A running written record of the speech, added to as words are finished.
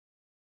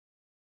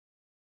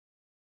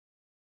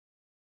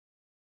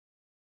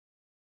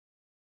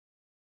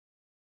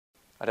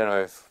I don't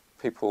know if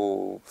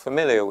people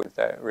familiar with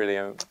that really,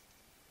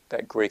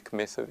 that Greek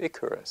myth of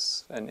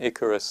Icarus. And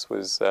Icarus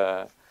was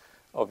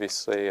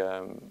obviously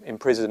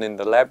imprisoned in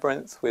the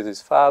labyrinth with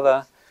his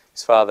father.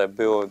 His father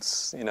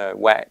builds,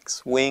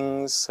 wax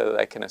wings so that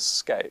they can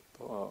escape,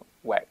 or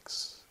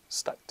wax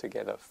stuck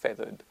together,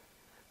 feathered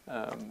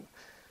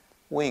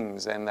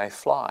wings, and they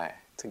fly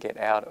to get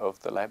out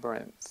of the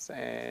labyrinth.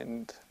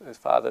 And the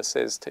father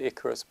says to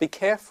Icarus, be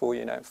careful,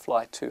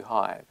 fly too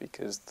high,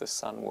 because the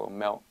sun will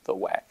melt the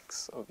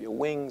wax of your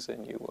wings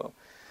and you will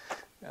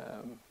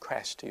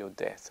crash to your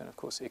death. And of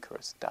course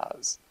Icarus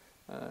does.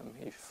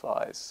 He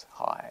flies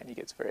high and he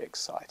gets very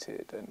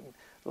excited and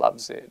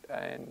loves it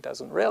and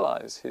doesn't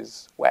realize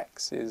his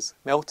wax is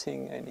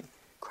melting and he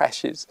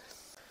crashes.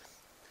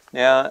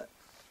 Now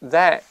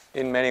that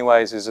in many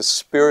ways is a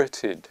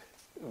spirited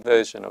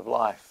version of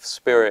life.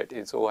 Spirit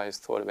is always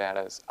thought about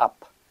as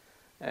up,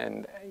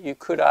 and you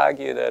could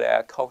argue that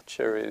our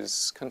culture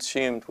is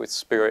consumed with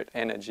spirit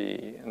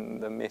energy and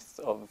the myth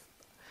of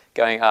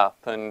going up,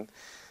 and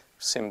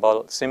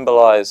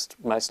symbolized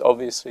most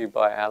obviously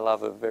by our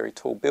love of very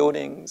tall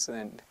buildings,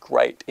 and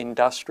great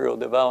industrial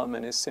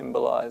development is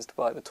symbolized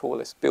by the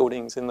tallest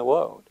buildings in the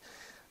world,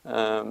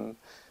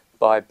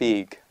 by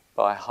big,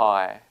 by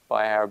high,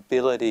 by our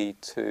ability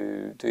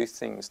to do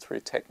things through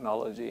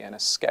technology and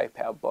escape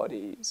our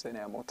bodies and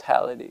our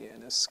mortality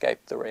and escape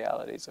the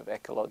realities of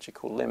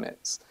ecological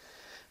limits.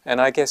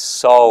 And I guess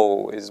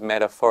soul is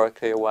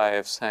metaphorically a way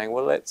of saying,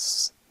 well,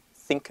 let's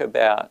think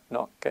about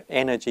not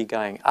energy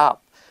going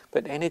up,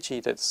 but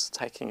energy that's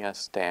taking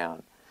us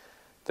down,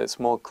 that's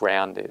more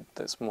grounded,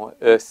 that's more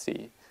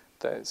earthy,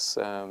 that's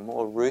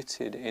more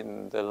rooted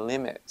in the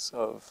limits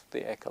of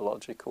the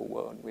ecological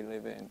world we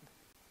live in.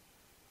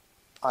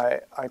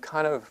 I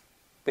kind of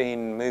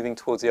been moving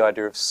towards the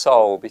idea of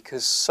soul,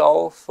 because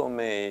soul for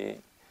me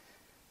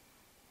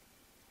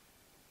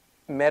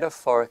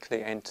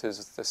metaphorically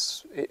enters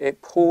this,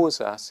 it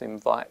pulls us,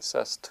 invites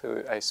us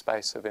to a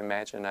space of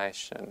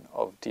imagination,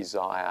 of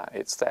desire.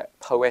 It's that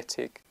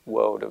poetic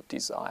world of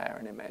desire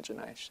and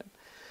imagination.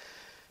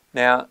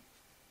 Now,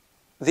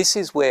 this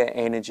is where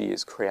energy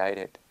is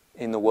created,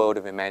 in the world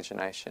of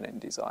imagination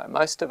and desire.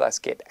 Most of us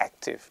get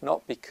active,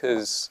 not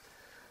because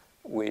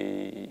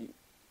we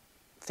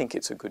think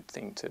it's a good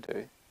thing to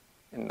do,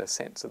 in the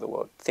sense of the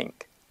word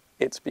think.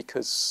 It's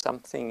because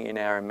something in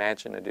our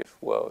imaginative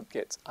world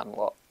gets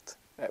unlocked,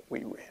 that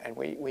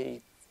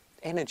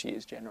energy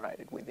is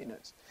generated within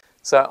us.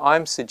 So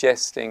I'm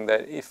suggesting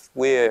that if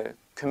we're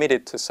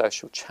committed to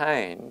social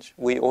change,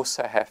 we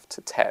also have to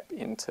tap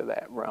into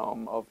that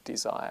realm of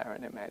desire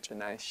and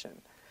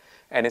imagination.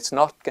 And it's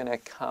not going to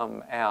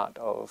come out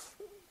of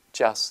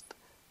just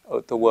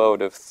the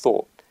world of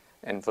thought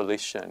and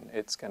volition.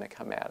 It's going to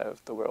come out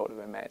of the world of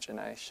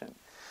imagination.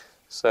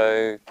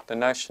 So the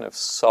notion of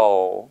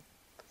soul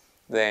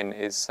then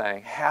is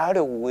saying, how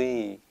do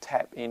we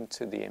tap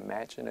into the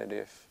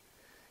imaginative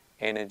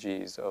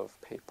energies of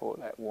people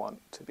that want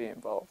to be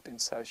involved in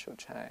social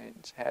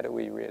change? How do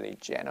we really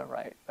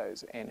generate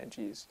those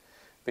energies?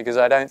 Because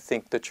I don't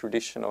think the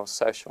traditional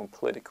social and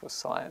political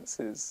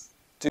sciences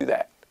do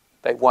that.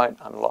 They won't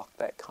unlock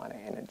that kind of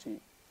energy.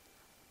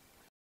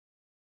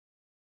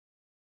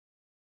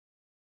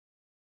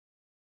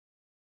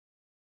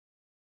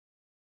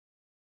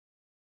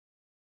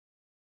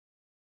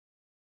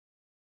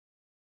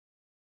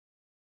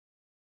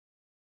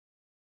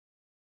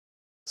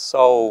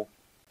 Soul,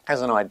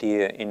 as an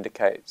idea,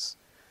 indicates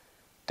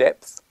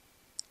depth.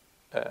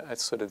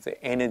 It's sort of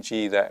the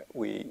energy that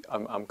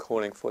I'm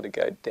calling for to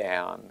go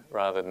down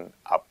rather than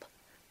up.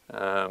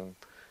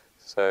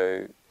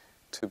 So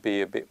to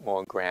be a bit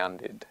more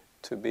grounded,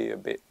 to be a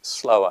bit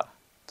slower,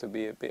 to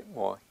be a bit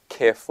more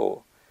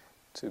careful,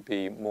 to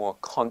be more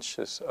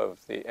conscious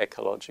of the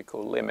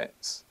ecological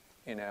limits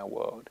in our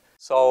world.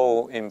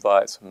 Soul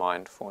invites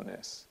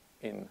mindfulness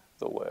in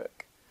the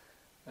work.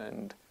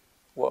 And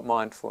what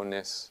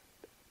mindfulness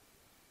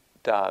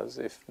does,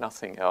 if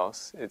nothing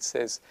else, it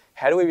says,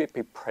 how do we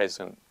be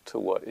present to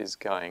what is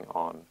going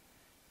on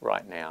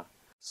right now?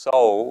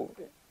 Soul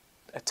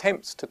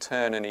attempts to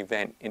turn an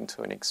event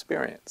into an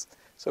experience,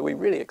 so we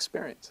really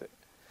experience it.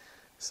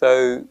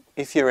 So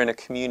if you're in a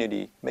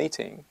community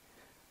meeting,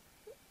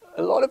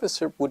 a lot of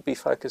us would be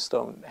focused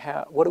on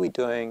what are we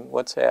doing,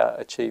 what's our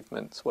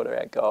achievements, what are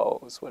our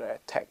goals, what are our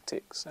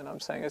tactics, and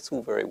I'm saying it's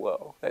all very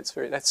well, that's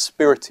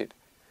spirited,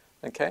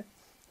 okay?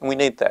 And we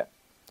need that.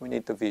 We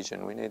need the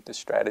vision, we need the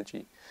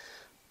strategy.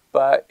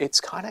 But it's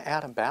kind of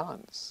out of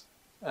balance.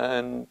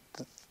 And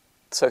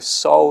so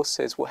soul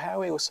says, well, how are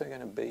we also going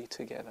to be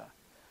together?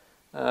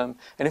 And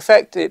in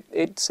fact,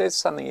 it says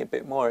something a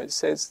bit more. It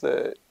says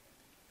that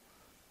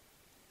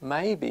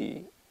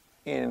maybe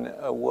in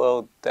a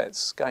world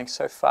that's going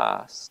so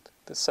fast,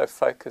 that's so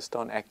focused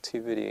on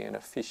activity and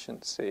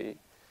efficiency,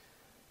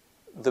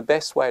 the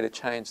best way to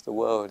change the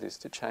world is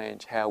to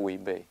change how we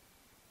be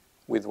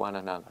with one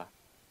another.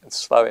 And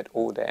slow it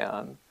all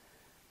down,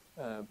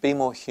 be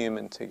more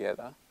human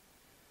together,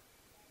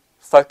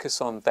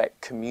 focus on that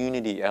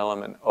community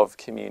element of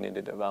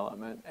community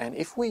development. And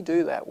if we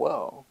do that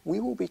well, we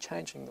will be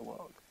changing the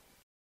world.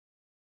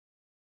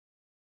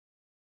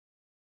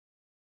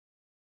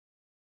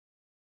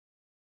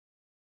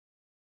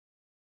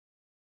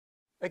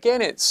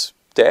 Again, it's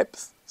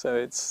depth, so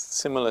it's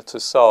similar to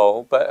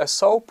soul, but a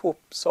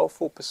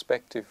soulful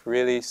perspective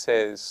really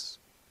says,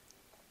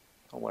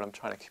 or what I'm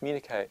trying to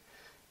communicate,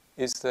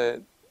 is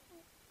that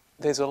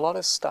there's a lot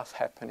of stuff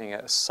happening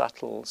at a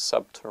subtle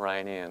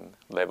subterranean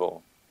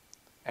level,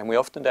 and we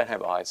often don't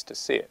have eyes to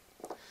see it.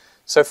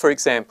 So for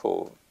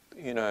example,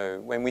 you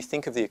know, when we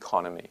think of the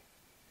economy,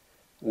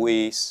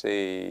 we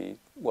see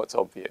what's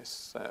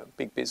obvious,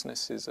 big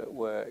businesses at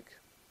work,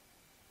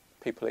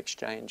 people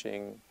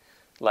exchanging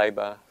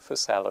labour for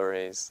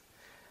salaries,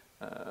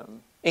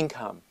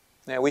 income.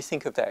 Now we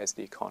think of that as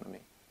the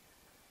economy.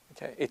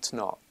 Okay, it's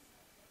not.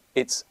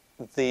 It's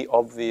the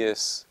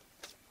obvious,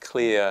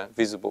 clear,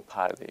 visible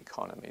part of the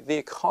economy. The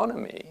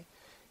economy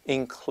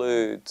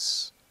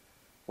includes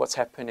what's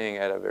happening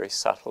at a very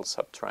subtle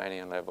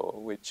subterranean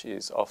level, which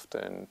is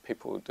often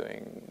people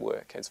doing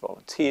work as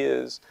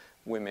volunteers,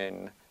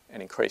 women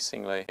and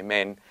increasingly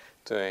men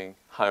doing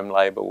home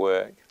labour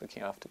work,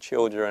 looking after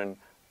children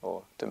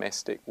or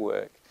domestic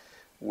work.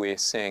 We're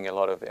seeing a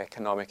lot of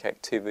economic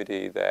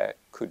activity that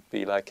could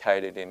be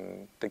located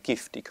in the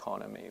gift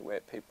economy, where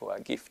people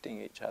are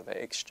gifting each other,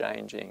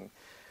 exchanging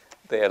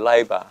their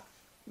labour.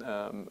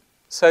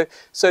 So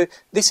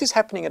this is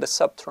happening at a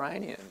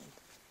subterranean,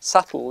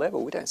 subtle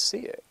level. We don't see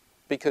it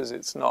because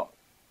it's not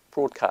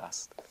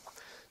broadcast.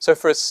 So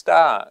for a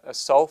start, a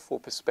soulful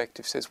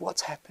perspective says,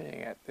 what's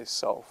happening at this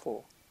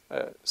soulful,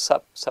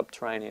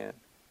 subterranean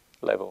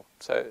level?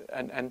 So,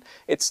 and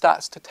it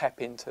starts to tap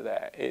into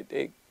that.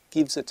 It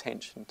gives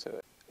attention to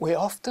it. We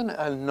often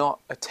are not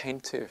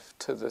attentive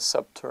to the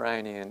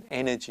subterranean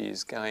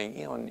energies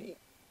going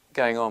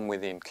on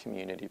within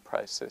community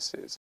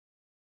processes.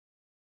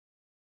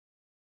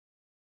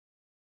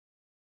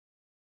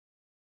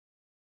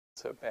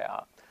 It's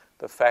about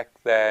the fact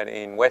that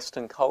in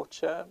Western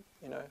culture,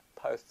 you know,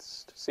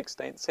 post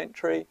 16th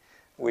century,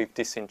 we've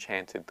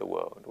disenchanted the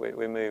world.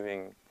 We're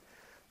moving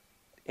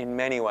in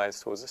many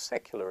ways towards a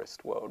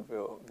secularist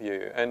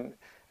worldview. And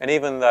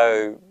even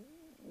though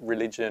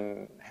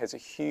religion has a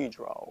huge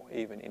role,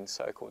 even in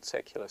so-called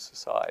secular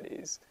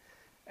societies,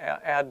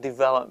 our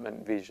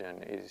development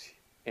vision is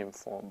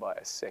informed by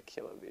a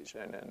secular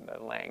vision, and the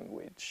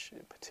language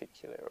in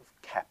particular of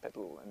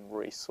capital and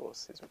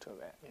resources. We're talking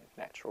about, you know,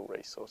 natural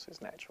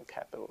resources, natural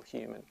capital,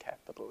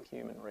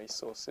 human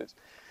resources.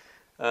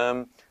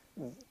 The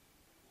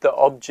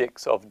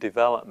objects of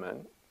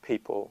development,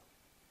 people,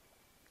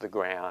 the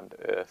ground,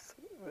 earth,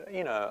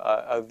 you know,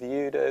 are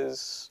viewed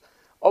as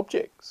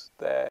objects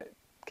that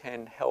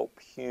can help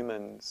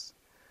humans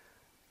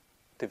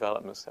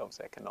develop themselves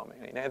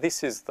economically. Now,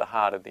 this is the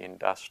heart of the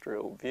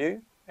industrial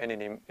view,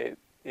 and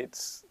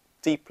it's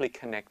deeply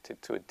connected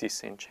to a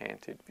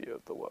disenchanted view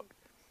of the world.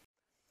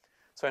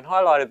 So in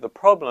highlighted the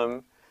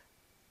problem,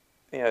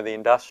 you know, the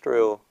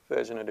industrial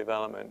version of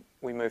development,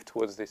 we move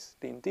towards the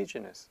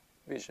indigenous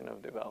vision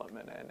of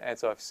development. And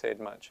as I've said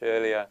much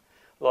earlier,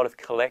 a lot of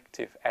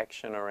collective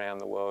action around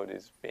the world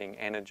is being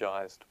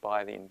energised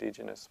by the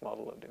indigenous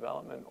model of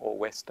development, or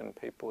Western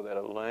people that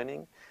are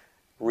learning,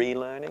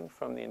 relearning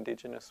from the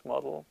indigenous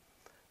model.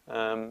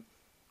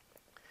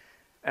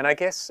 And I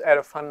guess at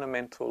a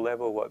fundamental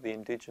level, what the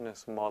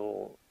indigenous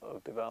model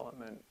of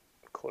development,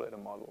 call it a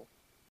model,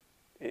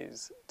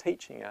 is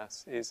teaching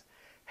us is,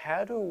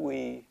 how do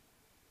we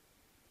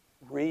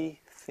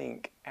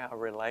rethink our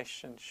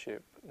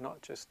relationship,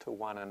 not just to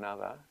one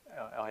another,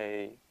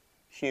 i.e.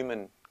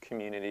 human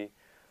community,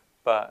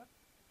 but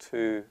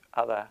to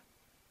other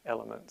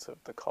elements of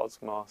the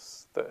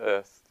cosmos, the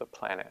earth, the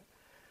planet.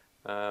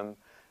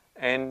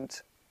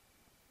 And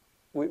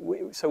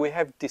so we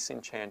have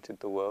disenchanted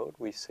the world.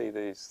 We see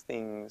these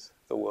things,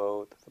 the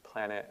world, the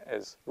planet,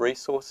 as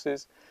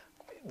resources.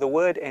 The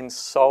word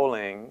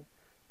ensouling,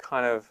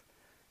 kind of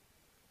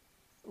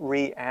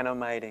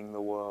reanimating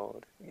the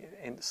world,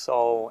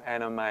 ensoul,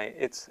 animate.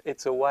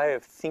 It's a way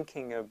of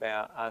thinking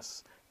about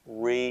us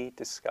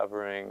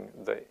rediscovering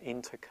the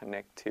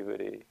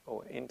interconnectivity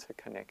or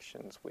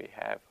interconnections we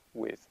have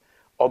with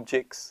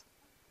objects,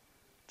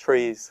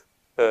 trees,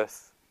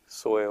 earth,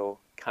 soil,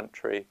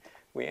 country.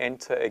 We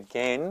enter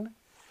again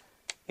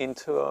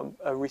into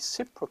a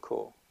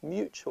reciprocal,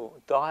 mutual,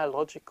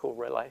 dialogical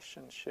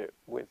relationship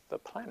with the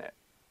planet,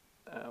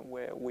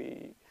 where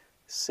we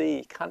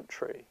see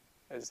country,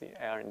 as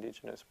our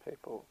Indigenous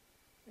people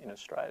in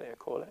Australia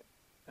call it,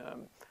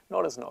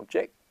 not as an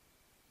object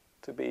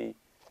to be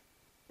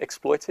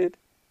exploited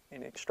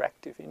in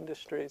extractive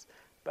industries,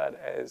 but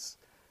as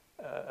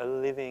a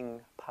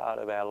living part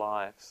of our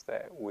lives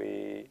that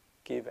we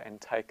give and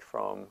take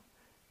from,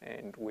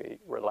 and we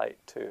relate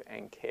to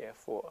and care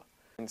for.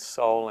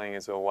 Ensouling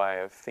is a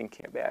way of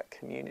thinking about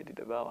community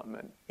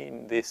development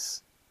in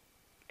this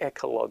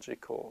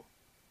ecological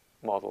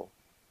model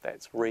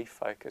that's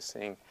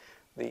refocusing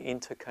the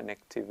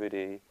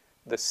interconnectivity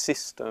the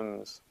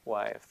systems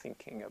way of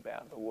thinking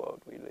about the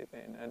world we live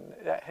in. And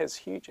that has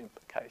huge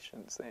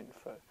implications then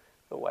for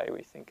the way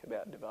we think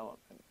about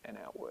development and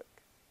our work.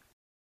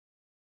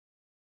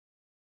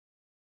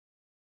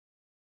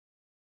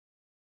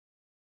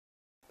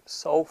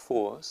 Soul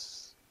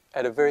force,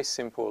 at a very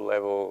simple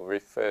level,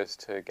 refers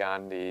to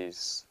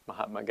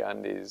Mahatma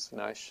Gandhi's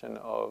notion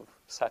of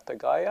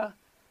Satagaya,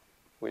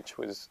 which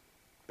was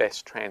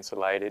best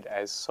translated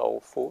as soul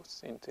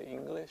force into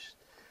English,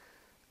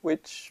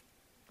 which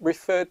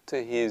referred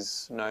to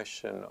his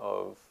notion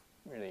of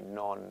really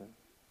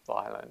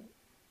non-violent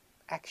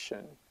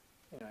action,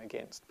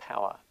 against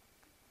power,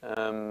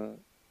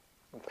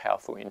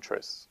 powerful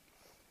interests.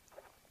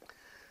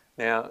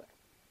 Now,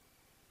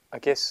 I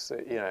guess, so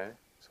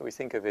we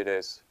think of it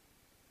as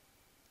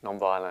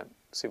non-violent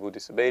civil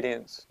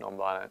disobedience,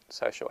 non-violent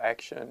social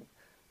action,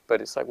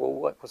 but it's like, well,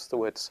 what's the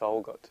word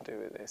soul got to do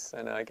with this?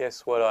 And I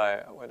guess what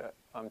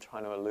I'm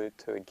trying to allude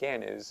to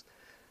again is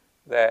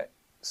that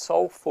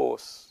soul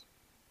force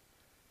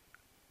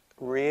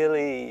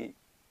really,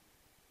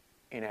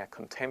 in our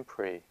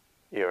contemporary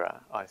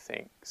era, I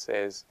think,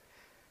 says,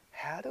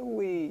 how do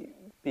we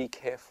be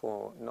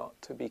careful not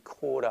to be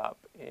caught up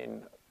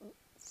in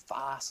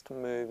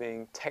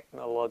fast-moving,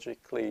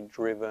 technologically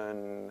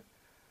driven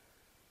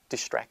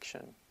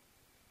distraction,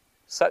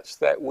 such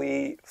that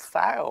we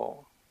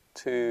fail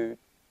to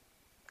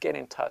get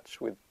in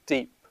touch with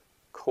deep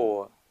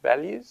core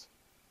values,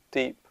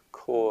 deep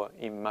core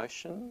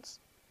emotions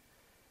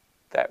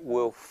that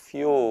will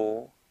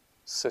fuel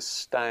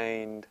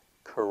sustained,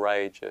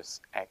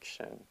 courageous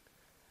action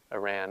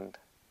around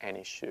an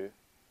issue.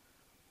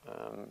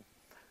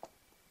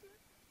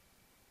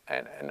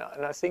 And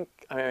I think,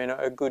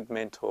 a good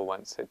mentor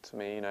once said to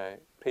me,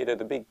 Peter,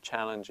 the big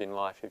challenge in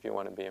life if you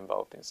want to be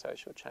involved in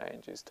social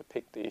change is to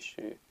pick the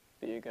issue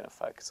that you're going to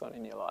focus on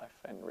in your life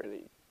and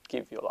really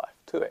give your life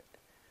to it.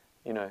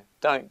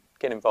 Don't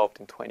get involved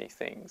in 20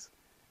 things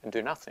and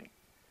do nothing.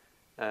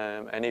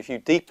 And if you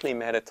deeply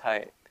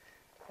meditate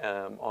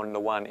on the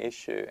one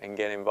issue and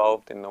get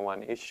involved in the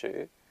one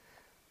issue,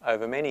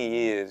 over many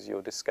years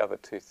you'll discover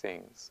two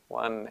things.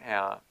 One,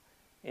 how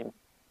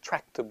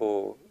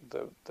intractable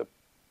the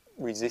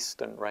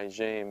resistant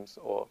regimes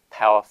or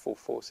powerful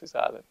forces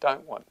are that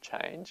don't want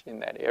change in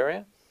that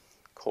area.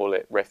 Call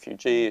it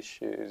refugee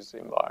issues,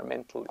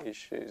 environmental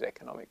issues,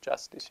 economic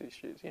justice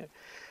issues.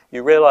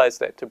 You realise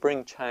that to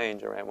bring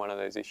change around one of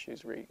those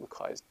issues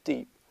requires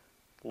deep,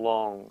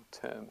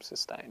 long-term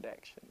sustained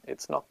action.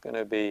 It's not going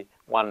to be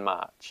one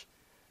march,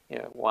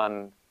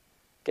 one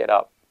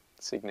get-up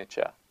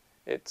signature.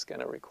 It's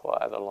going to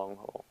require the long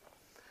haul.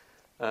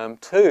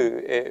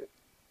 Two,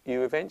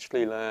 you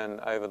eventually learn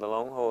over the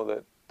long haul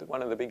that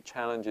one of the big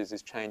challenges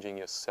is changing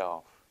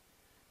yourself.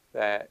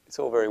 That it's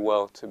all very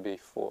well to be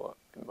for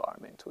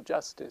environmental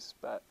justice,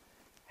 but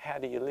how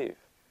do you live?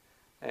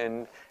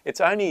 And it's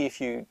only if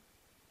you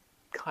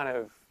kind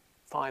of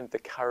find the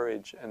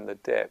courage and the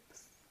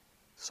depth,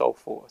 soul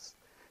force,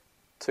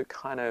 to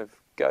kind of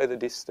go the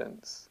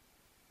distance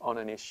on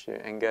an issue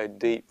and go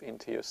deep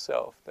into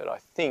yourself that I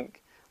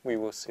think we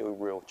will see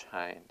real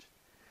change.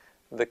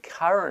 The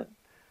current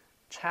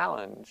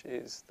challenge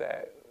is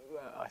that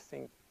I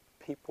think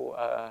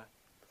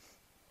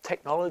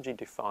technology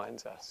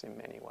defines us in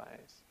many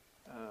ways.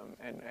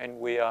 And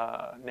we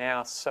are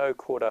now so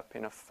caught up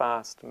in a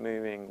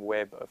fast-moving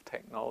web of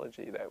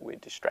technology that we're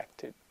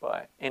distracted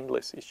by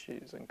endless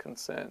issues and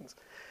concerns.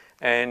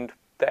 And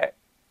that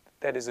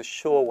is a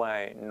sure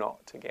way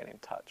not to get in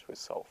touch with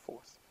soul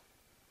force.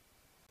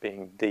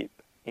 Being deep,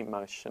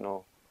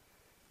 emotional,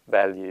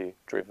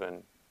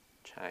 value-driven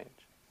change.